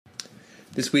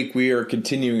This week we are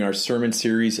continuing our sermon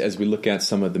series as we look at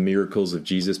some of the miracles of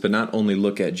Jesus, but not only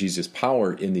look at Jesus'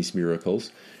 power in these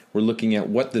miracles, we're looking at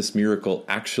what this miracle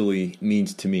actually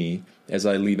means to me as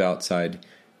I leave outside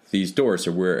these doors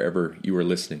or wherever you are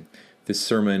listening. This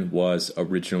sermon was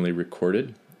originally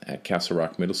recorded at Castle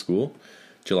Rock Middle School,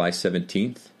 July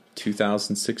 17th,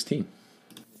 2016.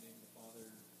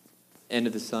 And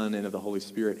of the Son and of the Holy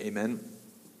Spirit, amen.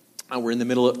 We're in the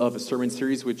middle of a sermon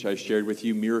series, which I shared with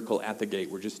you, Miracle at the Gate.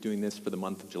 We're just doing this for the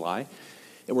month of July.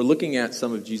 And we're looking at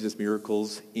some of Jesus'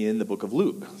 miracles in the book of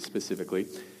Luke, specifically.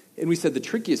 And we said the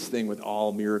trickiest thing with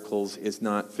all miracles is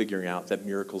not figuring out that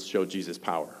miracles show Jesus'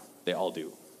 power. They all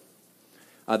do.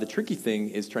 The tricky thing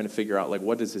is trying to figure out,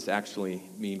 what does this actually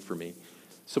mean for me?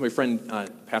 So my friend,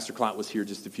 Pastor Klott, was here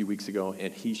just a few weeks ago,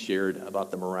 and he shared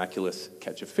about the miraculous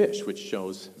catch of fish, which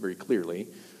shows very clearly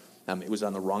it was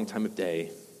on the wrong time of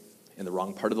day, in the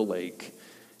wrong part of the lake,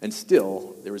 and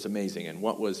still, there was amazing. And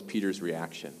what was Peter's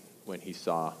reaction when he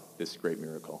saw this great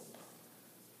miracle?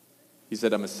 He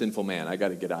said, I'm a sinful man. I got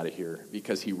to get out of here,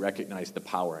 because he recognized the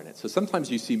power in it. So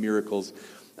sometimes you see miracles,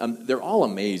 they're all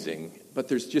amazing, but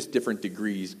there's just different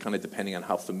degrees, kind of depending on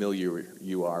how familiar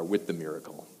you are with the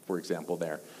miracle, for example,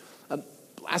 there.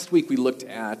 Last week we looked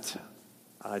at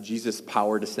Jesus'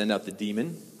 power to send out the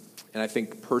demon. And I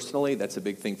think personally that's a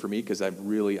big thing for me because I'm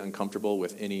really uncomfortable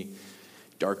with any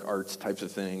dark arts types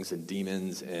of things and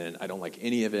demons, and I don't like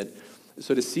any of it.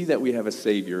 So to see that we have a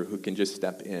Savior who can just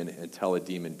step in and tell a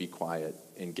demon, be quiet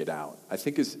and get out, I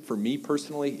think is, for me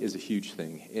personally, is a huge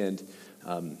thing.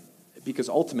 And because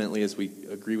ultimately, as we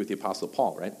agree with the Apostle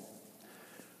Paul, right?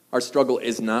 Our struggle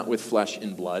is not with flesh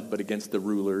and blood, but against the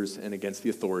rulers and against the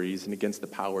authorities and against the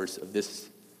powers of this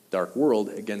dark world,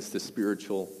 against the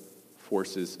spiritual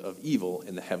forces of evil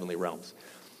in the heavenly realms.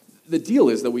 The deal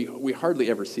is that we hardly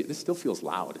ever see it. This still feels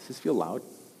loud. Does this feel loud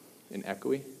and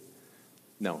echoey?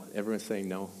 No. Everyone's saying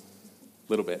no? A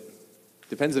little bit.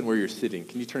 Depends on where you're sitting.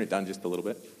 Can you turn it down just a little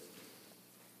bit?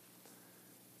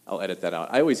 I'll edit that out.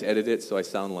 I always edit it so I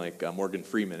sound like Morgan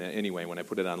Freeman anyway when I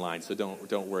put it online, so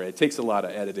don't worry. It takes a lot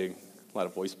of editing, a lot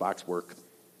of voice box work.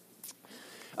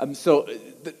 So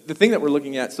the thing that we're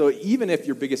looking at, so even if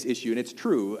your biggest issue, and it's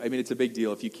true, I mean, it's a big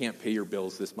deal if you can't pay your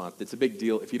bills this month. It's a big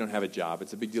deal if you don't have a job.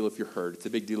 It's a big deal if you're hurt. It's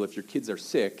a big deal if your kids are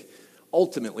sick.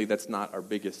 Ultimately, that's not our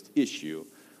biggest issue.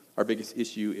 Our biggest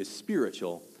issue is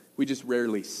spiritual. We just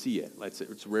rarely see it.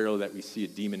 It's rare that we see a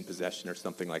demon possession or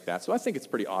something like that. So I think it's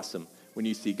pretty awesome when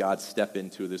you see God step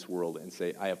into this world and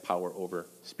say, I have power over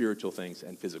spiritual things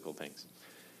and physical things.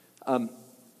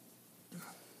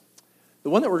 The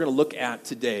one that we're going to look at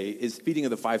today is feeding of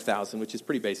the 5,000, which is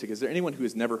pretty basic. Is there anyone who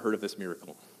has never heard of this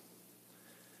miracle?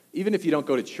 Even if you don't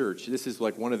go to church, this is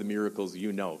like one of the miracles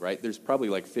you know, right? There's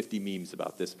probably 50 memes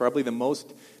about this. Probably the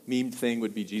most memed thing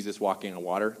would be Jesus walking on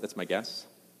water. That's my guess,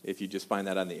 if you just find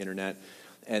that on the internet.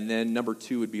 And then number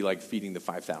 2 would be feeding the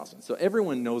 5,000. So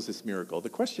everyone knows this miracle. The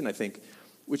question, I think,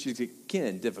 which is,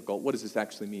 again, difficult, what does this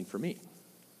actually mean for me?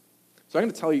 So I'm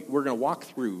going to tell you, we're going to walk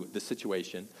through the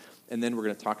situation, and then we're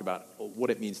going to talk about what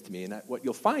it means to me. And what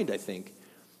you'll find, I think,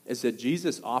 is that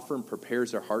Jesus often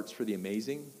prepares our hearts for the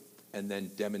amazing and then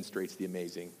demonstrates the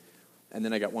amazing. And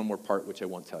then I got one more part, which I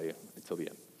won't tell you until the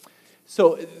end.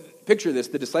 So picture this.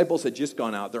 The disciples had just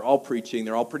gone out. They're all preaching.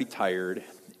 They're all pretty tired.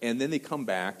 And then they come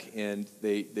back, and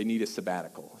they need a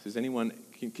sabbatical. Does anyone,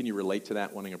 can you relate to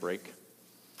that, wanting a break?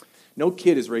 No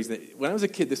kid is raised. When I was a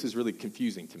kid, this was really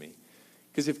confusing to me.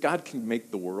 Because if God can make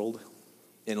the world,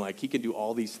 and he can do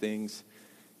all these things,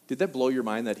 did that blow your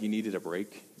mind that he needed a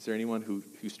break? Is there anyone who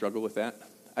struggled with that?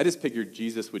 I just figured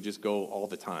Jesus would just go all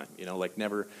the time,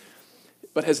 never.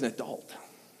 But as an adult,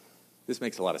 this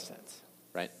makes a lot of sense,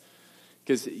 right?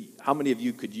 Because how many of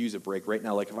you could use a break right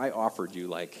now? If I offered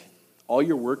you, all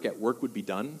your work at work would be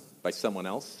done by someone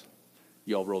else.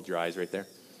 You all rolled your eyes right there.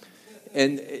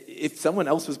 And if someone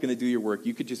else was going to do your work,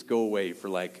 you could just go away for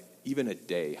even a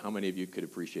day. How many of you could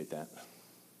appreciate that?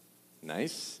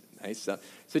 Nice.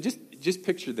 So just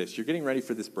picture this. You're getting ready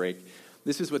for this break.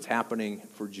 This is what's happening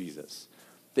for Jesus.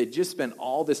 They just spent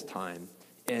all this time,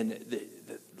 and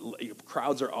the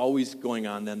crowds are always going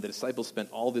on them. The disciples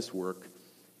spent all this work.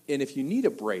 And if you need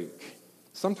a break,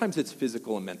 sometimes it's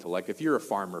physical and mental. If you're a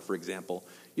farmer, for example,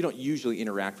 you don't usually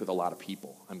interact with a lot of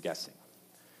people, I'm guessing.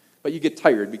 But you get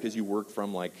tired because you work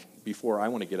from before I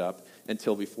want to get up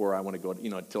until before I want to go,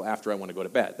 until after I want to go to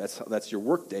bed. That's your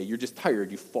work day. You're just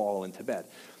tired. You fall into bed.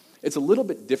 It's a little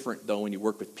bit different, though, when you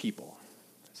work with people.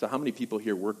 So how many people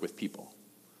here work with people?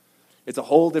 It's a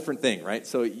whole different thing, right?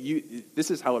 So this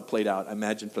is how it played out. I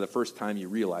imagine for the first time you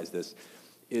realize this,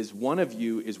 is one of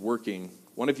you is working,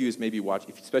 one of you is maybe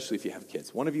watching, especially if you have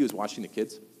kids, one of you is watching the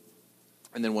kids,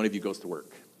 and then one of you goes to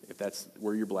work. If that's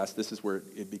where you're blessed, this is where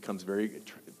it becomes very,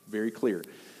 very clear.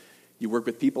 You work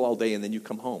with people all day, and then you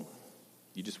come home.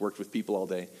 You just worked with people all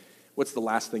day. What's the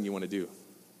last thing you want to do?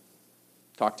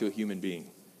 Talk to a human being.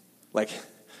 Like,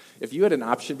 if you had an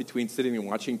option between sitting and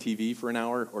watching TV for an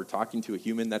hour or talking to a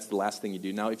human, that's the last thing you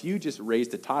do. Now, if you just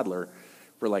raised a toddler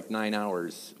for like 9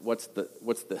 hours, what's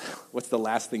the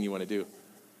last thing you want to do?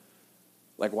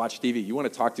 Like, watch TV. You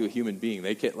want to talk to a human being.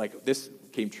 They can't, like, this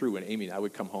came true when Amy and I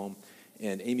would come home,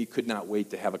 and Amy could not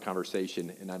wait to have a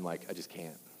conversation, and I'm like, I just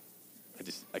can't.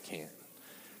 I can't.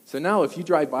 So now if you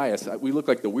drive by us, we look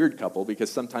like the weird couple,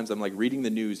 because sometimes I'm like reading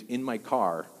the news in my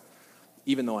car,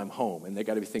 even though I'm home, and they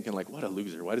got to be thinking like, what a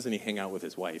loser. Why doesn't he hang out with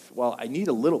his wife? Well, I need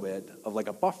a little bit of like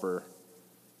a buffer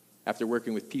after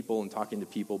working with people and talking to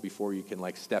people before you can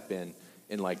like step in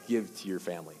and like give to your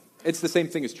family. It's the same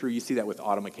thing is true. You see that with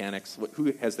auto mechanics.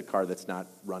 Who has the car that's not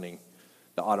running?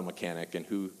 The auto mechanic, and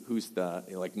who's the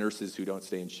like nurses who don't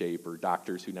stay in shape, or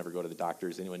doctors who never go to the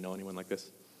doctors. Anyone know anyone like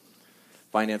this?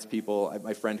 Finance people.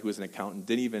 My friend who was an accountant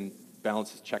didn't even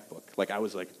balance his checkbook. Like I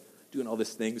was like doing all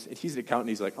these things, and he's an accountant.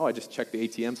 He's like, oh, I just checked the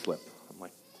ATM slip. I'm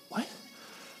like, what?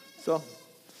 So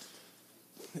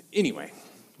anyway,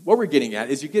 what we're getting at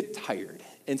is you get tired,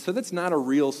 and so that's not a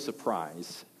real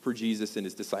surprise for Jesus and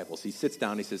his disciples. He sits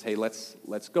down. He says, hey, let's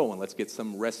go and let's get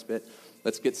some respite.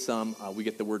 Let's get some, we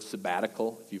get the word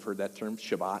sabbatical, if you've heard that term,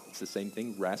 Shabbat. It's the same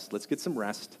thing, rest. Let's get some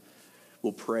rest.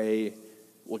 We'll pray.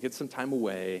 We'll get some time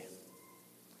away.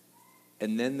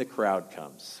 And then the crowd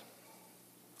comes.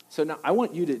 So now I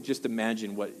want you to just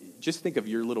imagine just think of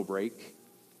your little break.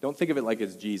 Don't think of it like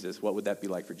it's Jesus. What would that be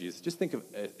like for Jesus? Just think of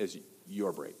it as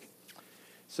your break.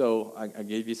 So I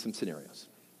gave you some scenarios.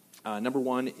 Number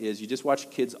one is you just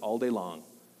watch kids all day long.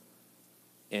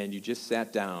 And you just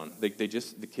sat down. The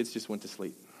kids just went to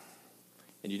sleep.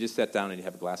 And you just sat down and you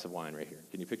have a glass of wine right here.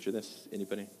 Can you picture this?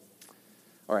 Anybody?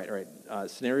 All right.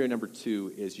 Scenario number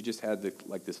two is you just had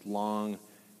this long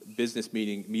business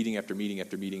meeting after meeting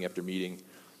after meeting after meeting,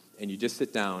 and you just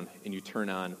sit down and you turn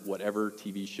on whatever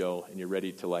TV show and you're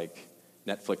ready to like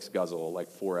Netflix guzzle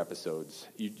like 4 episodes.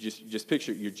 You just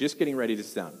picture you're just getting ready to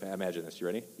sit down. Imagine this. You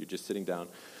ready? You're just sitting down.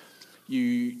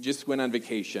 You just went on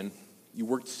vacation. You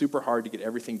worked super hard to get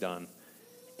everything done,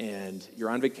 and you're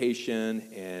on vacation,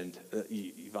 and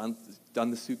you've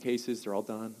done the suitcases. They're all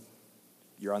done.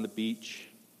 You're on the beach.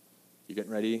 You're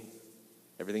getting ready.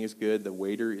 Everything is good. The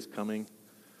waiter is coming,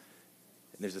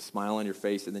 and there's a smile on your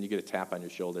face, and then you get a tap on your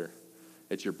shoulder.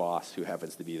 It's your boss who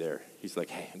happens to be there. He's like,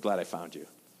 hey, I'm glad I found you.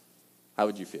 How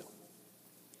would you feel?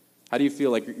 How do you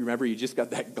feel? Like, you remember you just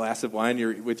got that glass of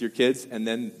wine with your kids, and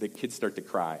then the kids start to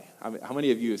cry. How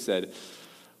many of you have said,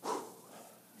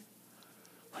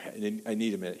 I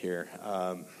need a minute here.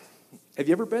 Have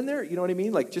you ever been there? You know what I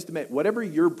mean? Like, just a minute, whatever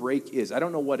your break is, I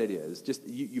don't know what it is. Just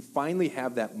you finally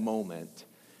have that moment,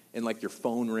 and like your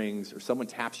phone rings, or someone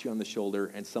taps you on the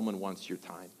shoulder, and someone wants your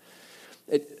time.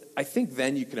 I think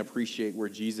then you can appreciate where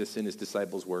Jesus and his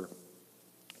disciples were.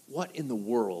 What in the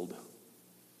world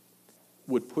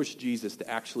would push Jesus to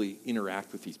actually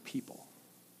interact with these people?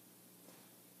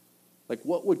 Like,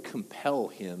 what would compel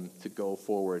him to go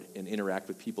forward and interact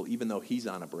with people even though he's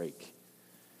on a break?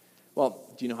 Well,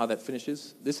 do you know how that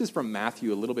finishes? This is from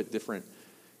Matthew, a little bit different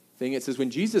thing. It says,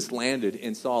 when Jesus landed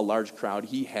and saw a large crowd,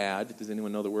 he had, does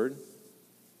anyone know the word?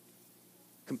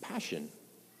 Compassion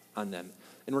on them.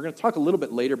 And we're going to talk a little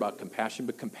bit later about compassion,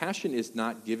 but compassion is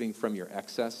not giving from your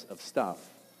excess of stuff.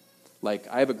 Like,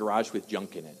 I have a garage with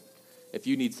junk in it. If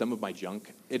you need some of my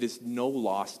junk, it is no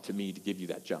loss to me to give you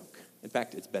that junk. In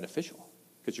fact, it's beneficial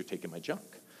because you're taking my junk.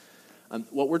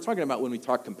 What we're talking about when we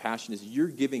talk compassion is you're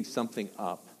giving something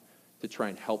up to try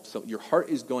and help. So your heart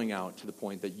is going out to the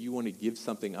point that you want to give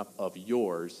something up of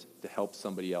yours to help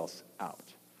somebody else out.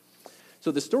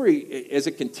 So the story, as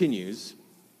it continues,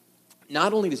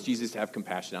 not only does Jesus have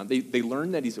compassion on, they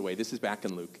learn that he's away. This is back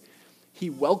in Luke. He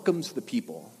welcomes the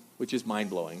people, which is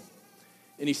mind-blowing.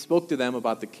 And he spoke to them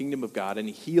about the kingdom of God, and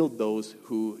he healed those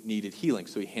who needed healing.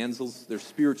 So he handles their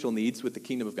spiritual needs with the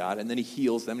kingdom of God, and then he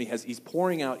heals them. He's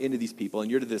pouring out into these people, and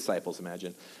you're the disciples,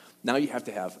 imagine. Now you have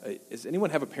to have, does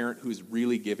anyone have a parent who's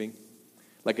really giving?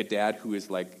 Like a dad who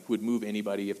would move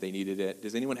anybody if they needed it?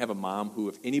 Does anyone have a mom who,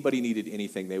 if anybody needed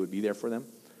anything, they would be there for them?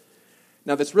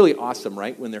 Now that's really awesome,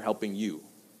 right, when they're helping you.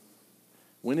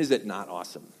 When is it not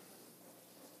awesome?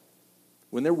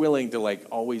 When they're willing to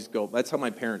always go, that's how my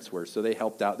parents were. So they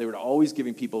helped out. They were always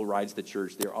giving people rides to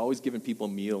church. They were always giving people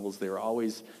meals. There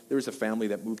was a family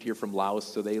that moved here from Laos,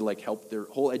 so they helped their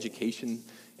whole education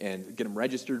and get them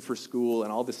registered for school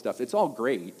and all this stuff. It's all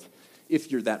great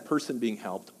if you're that person being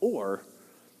helped, or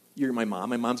you're my mom.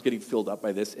 My mom's getting filled up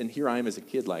by this, and here I am as a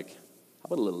kid How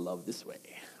about a little love this way?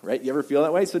 Right? You ever feel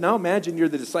that way? So now imagine you're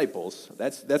the disciples.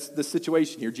 That's the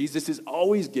situation here. Jesus is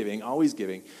always giving, always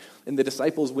giving. And the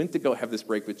disciples went to go have this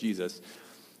break with Jesus.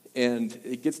 And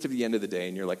it gets to the end of the day,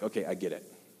 and you're like, okay, I get it.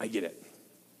 I get it.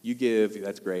 You give,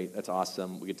 that's great, that's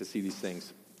awesome. We get to see these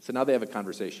things. So now they have a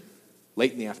conversation.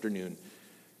 Late in the afternoon,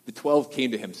 the 12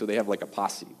 came to him, so they have like a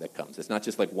posse that comes. It's not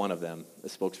just like one of them, a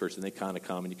spokesperson. They kind of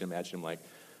come, and you can imagine them like,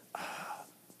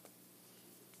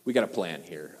 we got a plan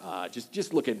here.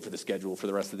 Just looking for the schedule for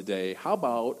the rest of the day. How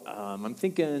about, I'm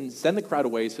thinking, send the crowd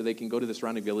away so they can go to the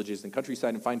surrounding villages and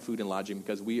countryside and find food and lodging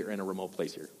because we are in a remote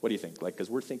place here. What do you think? Like, because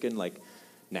we're thinking like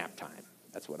nap time.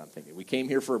 That's what I'm thinking. We came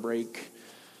here for a break.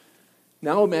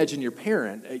 Now imagine your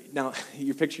parent. Now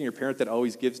you're picturing your parent that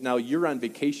always gives. Now you're on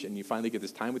vacation. You finally get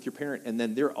this time with your parent, and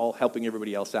then they're all helping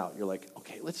everybody else out. You're like,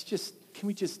 okay, can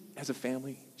we just, as a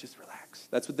family, just relax?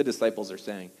 That's what the disciples are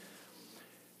saying.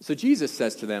 So Jesus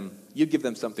says to them, you give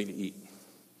them something to eat.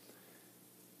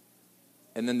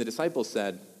 And then the disciples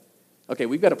said, okay,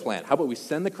 we've got a plan. How about we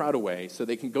send the crowd away so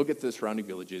they can go get to the surrounding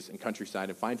villages and countryside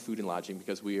and find food and lodging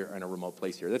because we are in a remote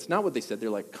place here. That's not what they said. They're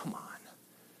like, come on.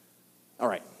 All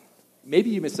right,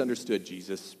 maybe you misunderstood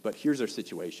Jesus, but here's our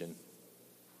situation.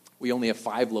 We only have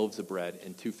 5 loaves of bread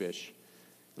and 2 fish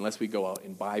unless we go out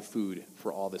and buy food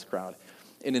for all this crowd.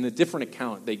 And in a different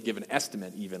account, they give an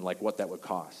estimate even like what that would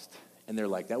cost. And they're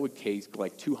like, that would take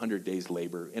like 200 days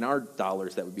labor. In our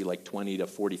dollars, that would be like $20,000 to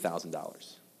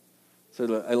 $40,000. So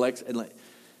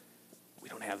we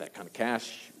don't have that kind of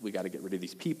cash. We got to get rid of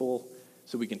these people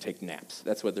so we can take naps.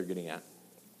 That's what they're getting at.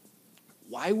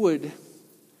 Why would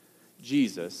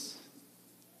Jesus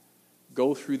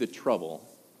go through the trouble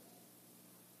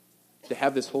to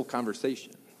have this whole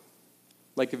conversation?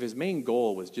 Like if his main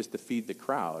goal was just to feed the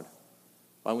crowd,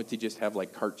 why wouldn't he just have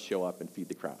like carts show up and feed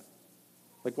the crowd?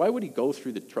 Like, why would he go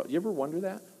through the trouble? You ever wonder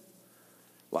that?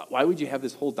 Why would you have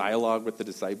this whole dialogue with the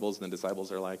disciples, and the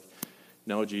disciples are like,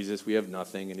 no, Jesus, we have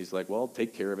nothing. And he's like, well,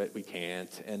 take care of it. We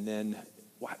can't. And then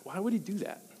why would he do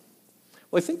that?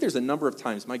 Well, I think there's a number of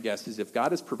times, my guess is if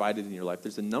God has provided in your life,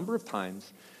 there's a number of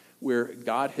times where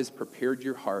God has prepared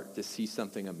your heart to see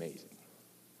something amazing.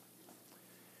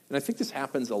 And I think this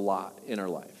happens a lot in our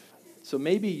life. So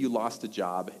maybe you lost a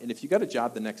job, and if you got a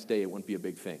job the next day, it wouldn't be a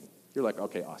big thing. You're like,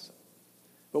 okay, awesome.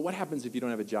 But what happens if you don't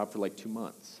have a job for like 2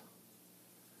 months?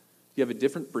 You have a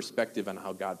different perspective on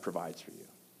how God provides for you.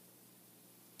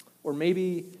 Or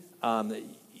maybe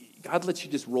God lets you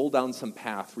just roll down some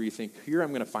path where you think, here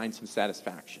I'm going to find some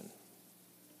satisfaction.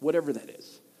 Whatever that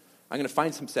is. I'm going to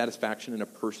find some satisfaction in a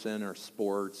person or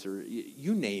sports or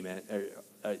you name it,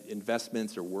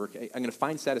 investments or work. I'm going to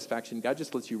find satisfaction. God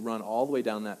just lets you run all the way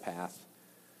down that path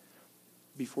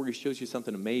before he shows you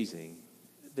something amazing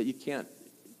that you can't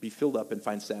be filled up and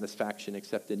find satisfaction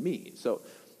except in me. So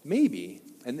maybe,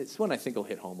 and this one I think will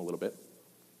hit home a little bit.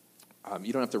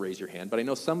 You don't have to raise your hand, but I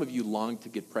know some of you long to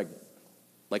get pregnant,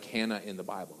 like Hannah in the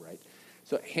Bible, right?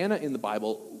 So Hannah in the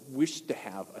Bible wished to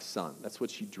have a son. That's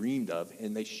what she dreamed of,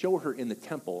 and they show her in the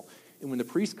temple, and when the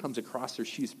priest comes across her,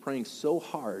 she's praying so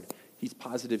hard, he's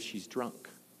positive she's drunk.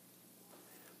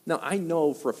 Now, I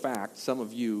know for a fact some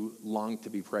of you long to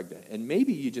be pregnant, and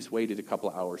maybe you just waited a couple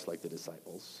of hours like the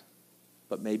disciples.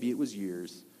 But maybe it was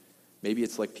years. Maybe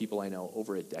it's like people I know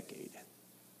over a decade.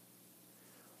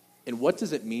 And what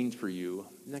does it mean for you?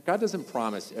 Now, God doesn't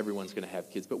promise everyone's going to have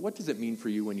kids, but what does it mean for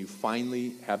you when you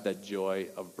finally have that joy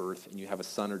of birth and you have a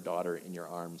son or daughter in your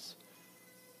arms?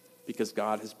 Because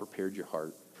God has prepared your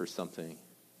heart for something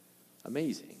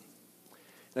amazing.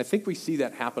 And I think we see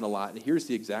that happen a lot. And here's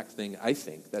the exact thing I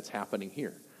think that's happening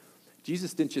here.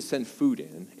 Jesus didn't just send food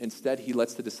in. Instead, he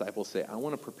lets the disciples say, I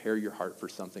want to prepare your heart for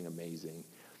something amazing.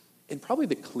 And probably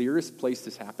the clearest place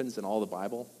this happens in all the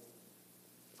Bible.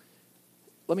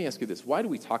 Let me ask you this. Why do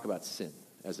we talk about sin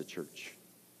as a church?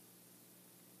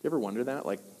 You ever wonder that?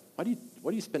 Like, why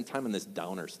do you spend time on this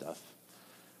downer stuff?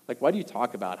 Like, why do you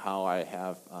talk about how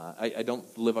I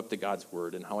don't live up to God's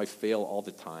word and how I fail all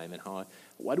the time and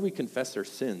why do we confess our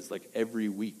sins like every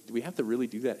week? Do we have to really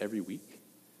do that every week?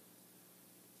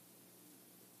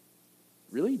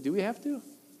 Really? Do we have to?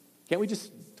 Can't we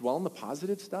just dwell on the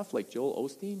positive stuff like Joel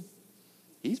Osteen?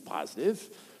 He's positive.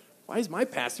 Why is my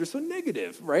pastor so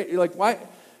negative, right? You're like, why?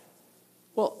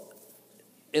 Well,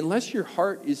 unless your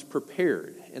heart is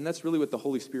prepared, and that's really what the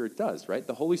Holy Spirit does, right?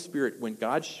 The Holy Spirit, when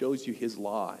God shows you his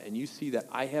law and you see that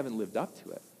I haven't lived up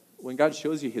to it, when God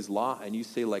shows you his law and you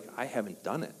say, like, I haven't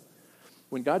done it,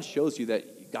 when God shows you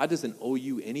that God doesn't owe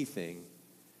you anything,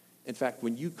 in fact,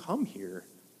 when you come here,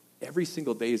 every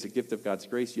single day is a gift of God's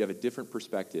grace. You have a different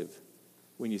perspective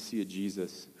when you see a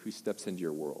Jesus who steps into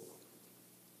your world.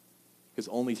 Because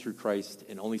only through Christ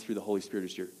and only through the Holy Spirit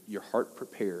is your heart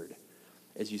prepared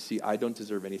as you see, I don't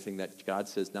deserve anything, that God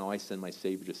says, now I send my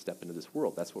Savior to step into this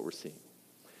world. That's what we're seeing.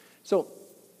 So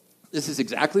this is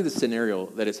exactly the scenario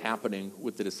that is happening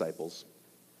with the disciples.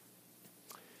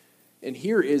 And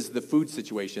here is the food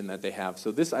situation that they have.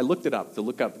 So this, I looked it up to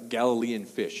look up Galilean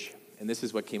fish. And this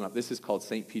is what came up. This is called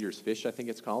St. Peter's fish, I think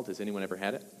it's called. Has anyone ever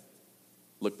had it?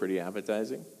 Look pretty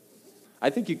appetizing.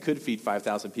 I think you could feed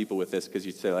 5,000 people with this, because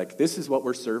you'd say, like, this is what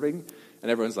we're serving. And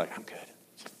everyone's like, I'm good.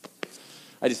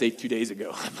 I just ate 2 days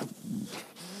ago.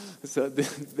 So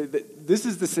this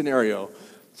is the scenario.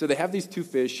 So they have these two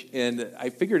fish, and I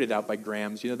figured it out by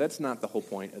grams. That's not the whole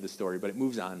point of the story, but it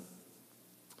moves on.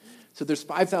 So there's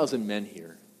 5,000 men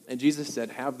here. And Jesus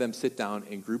said, have them sit down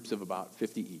in groups of about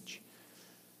 50 each.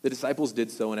 The disciples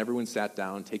did so, and everyone sat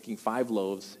down, taking 5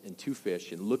 loaves and 2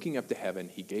 fish, and looking up to heaven,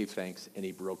 he gave thanks, and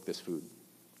he broke this food.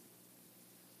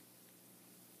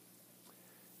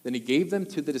 Then he gave them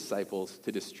to the disciples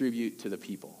to distribute to the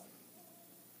people.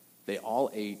 They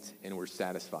all ate and were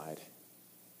satisfied.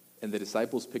 And the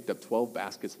disciples picked up 12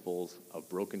 baskets full of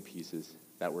broken pieces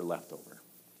that were left over.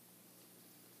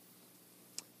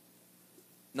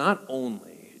 Not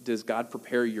only does God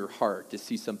prepare your heart to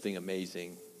see something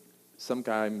amazing,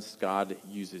 sometimes God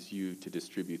uses you to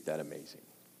distribute that amazing.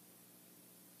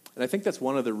 And I think that's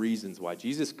one of the reasons why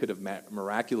Jesus could have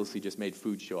miraculously just made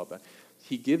food show up.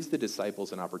 He gives the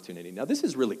disciples an opportunity. Now, this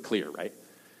is really clear, right?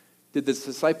 Did the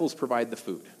disciples provide the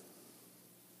food?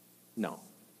 No.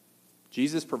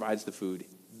 Jesus provides the food.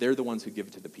 They're the ones who give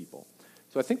it to the people.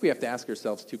 So I think we have to ask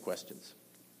ourselves 2 questions.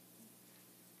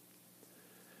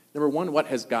 Number 1, what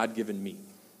has God given me?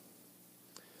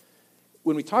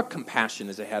 When we talk compassion,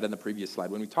 as I had on the previous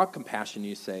slide, when we talk compassion,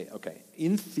 you say, okay,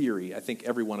 in theory, I think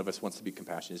every one of us wants to be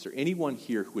compassionate. Is there anyone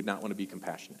here who would not want to be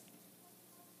compassionate?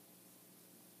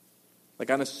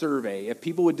 Like on a survey, if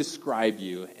people would describe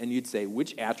you and you'd say,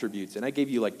 which attributes, and I gave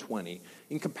you like 20,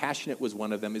 and compassionate was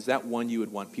one of them, is that one you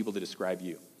would want people to describe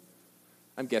you?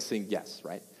 I'm guessing yes,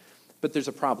 right? But there's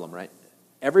a problem, right?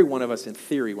 Every one of us in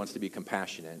theory wants to be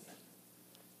compassionate.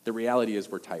 The reality is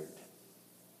we're tired.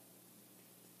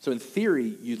 So in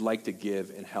theory, you'd like to give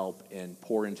and help and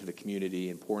pour into the community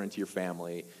and pour into your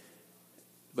family,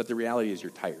 but the reality is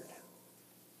you're tired.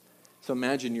 So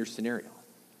imagine your scenario.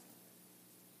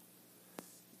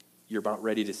 You're about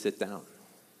ready to sit down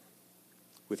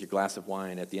with your glass of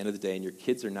wine at the end of the day, and your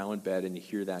kids are now in bed, and you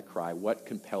hear that cry. What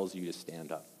compels you to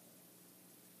stand up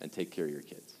and take care of your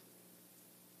kids?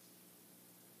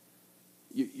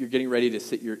 You're getting ready to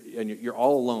sit, and you're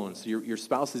all alone, so your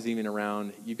spouse isn't even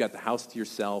around. You've got the house to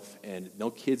yourself, and no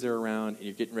kids are around, and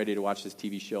you're getting ready to watch this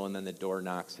TV show, and then the door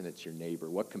knocks, and it's your neighbor.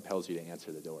 What compels you to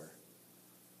answer the door?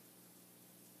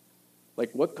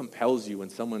 Like, what compels you when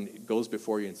someone goes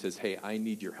before you and says, hey, I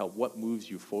need your help? What moves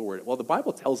you forward? Well, the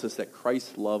Bible tells us that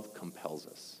Christ's love compels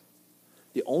us.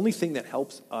 The only thing that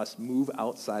helps us move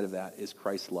outside of that is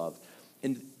Christ's love.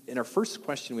 And our first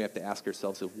question we have to ask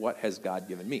ourselves is, what has God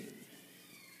given me?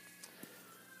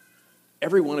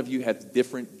 Every one of you has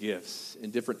different gifts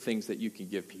and different things that you can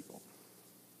give people.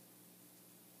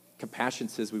 Compassion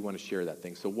says we want to share that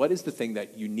thing. So what is the thing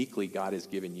that uniquely God has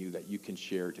given you that you can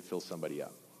share to fill somebody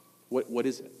up? What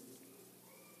is it?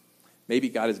 Maybe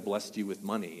God has blessed you with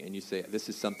money, and you say, this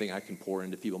is something I can pour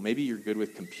into people. Maybe you're good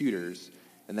with computers,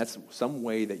 and that's some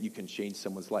way that you can change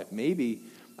someone's life. Maybe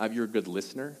you're a good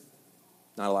listener.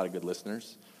 Not a lot of good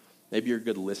listeners. Maybe you're a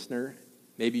good listener.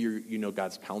 Maybe you know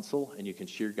God's counsel, and you can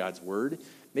share God's word.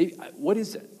 Maybe what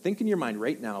is it? Think in your mind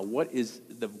right now, what is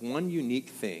the one unique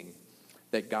thing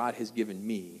that God has given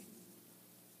me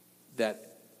that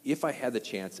if I had the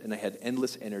chance and I had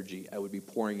endless energy, I would be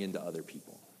pouring into other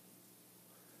people?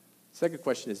 Second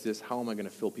question is this: how am I going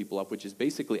to fill people up? Which is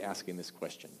basically asking this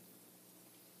question: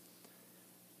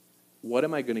 what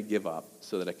am I going to give up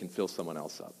so that I can fill someone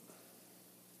else up?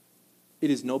 It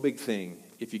is no big thing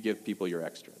if you give people your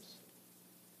extras.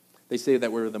 They say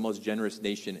that we're the most generous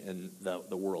nation in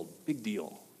the world. Big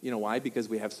deal. You know why? Because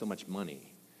we have so much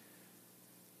money.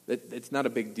 It's not a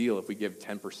big deal if we give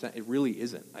 10%. It really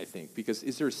isn't, I think. Because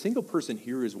is there a single person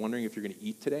here who's wondering if you're going to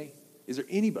eat today? Is there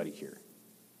anybody here?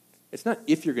 It's not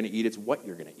if you're going to eat, it's what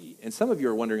you're going to eat. And some of you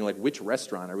are wondering, like, which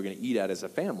restaurant are we going to eat at as a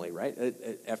family, right?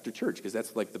 After church, because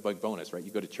that's like the big bonus, right?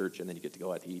 You go to church and then you get to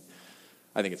go out to eat.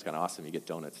 I think it's kind of awesome. You get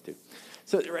donuts, too.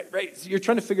 So, right, so you're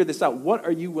trying to figure this out. What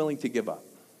are you willing to give up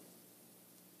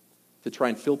to try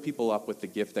and fill people up with the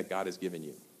gift that God has given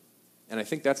you? And I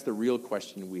think that's the real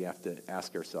question we have to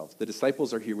ask ourselves. The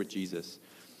disciples are here with Jesus.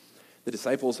 The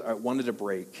disciples wanted a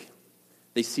break.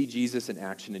 They see Jesus in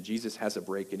action, and Jesus has a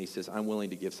break, and he says, I'm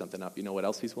willing to give something up. You know what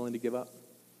else he's willing to give up?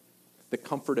 the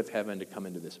comfort of heaven to come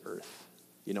into this earth.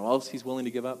 You know what else he's willing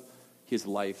to give up? His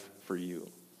life for you.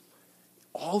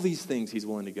 All these things he's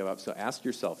willing to give up. So ask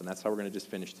yourself, and that's how we're going to just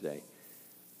finish today,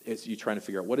 is you trying to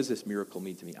figure out, what does this miracle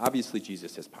mean to me? Obviously,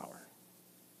 Jesus has power.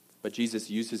 But Jesus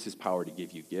uses his power to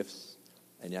give you gifts.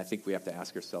 And I think we have to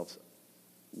ask ourselves,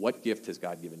 what gift has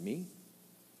God given me?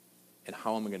 And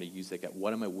how am I going to use that gift?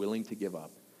 What am I willing to give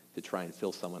up to try and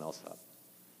fill someone else up?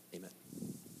 Amen.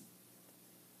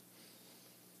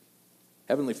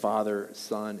 Heavenly Father,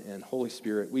 Son, and Holy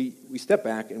Spirit, we step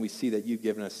back and we see that you've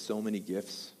given us so many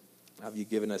gifts. You've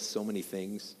given us so many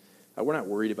things. We're not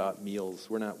worried about meals.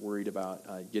 We're not worried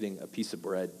about getting a piece of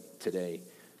bread today.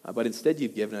 But instead,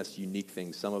 you've given us unique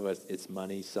things. Some of it, it's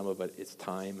money. Some of it, it's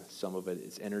time. Some of it,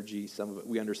 it's energy. Some of it,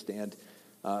 we understand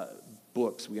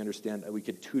books. We understand we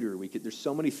could tutor. There's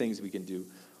so many things we can do.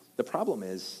 The problem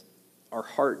is our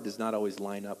heart does not always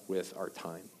line up with our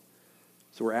time.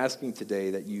 So we're asking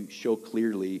today that you show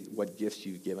clearly what gifts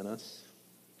you've given us.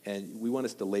 And we want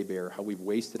us to lay bare how we've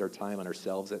wasted our time on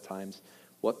ourselves at times.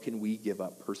 What can we give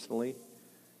up personally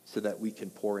so that we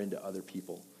can pour into other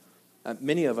people?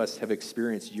 Many of us have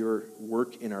experienced your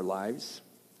work in our lives.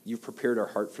 You've prepared our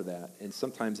heart for that. And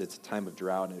sometimes it's a time of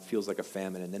drought and it feels like a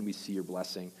famine, and then we see your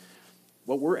blessing.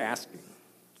 What we're asking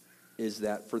is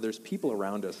that for there's people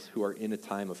around us who are in a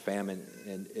time of famine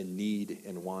and need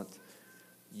and want,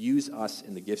 use us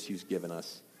and the gifts you've given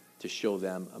us to show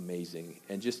them amazing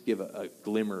and just give a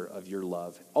glimmer of your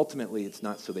love. Ultimately, it's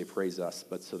not so they praise us,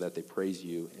 but so that they praise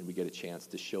you and we get a chance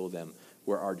to show them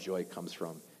where our joy comes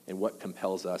from and what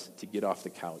compels us to get off the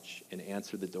couch and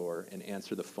answer the door and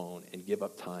answer the phone and give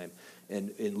up time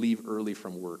and leave early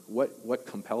from work. What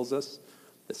compels us?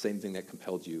 The same thing that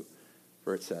compelled you,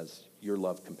 for it says, your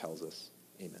love compels us.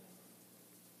 Amen.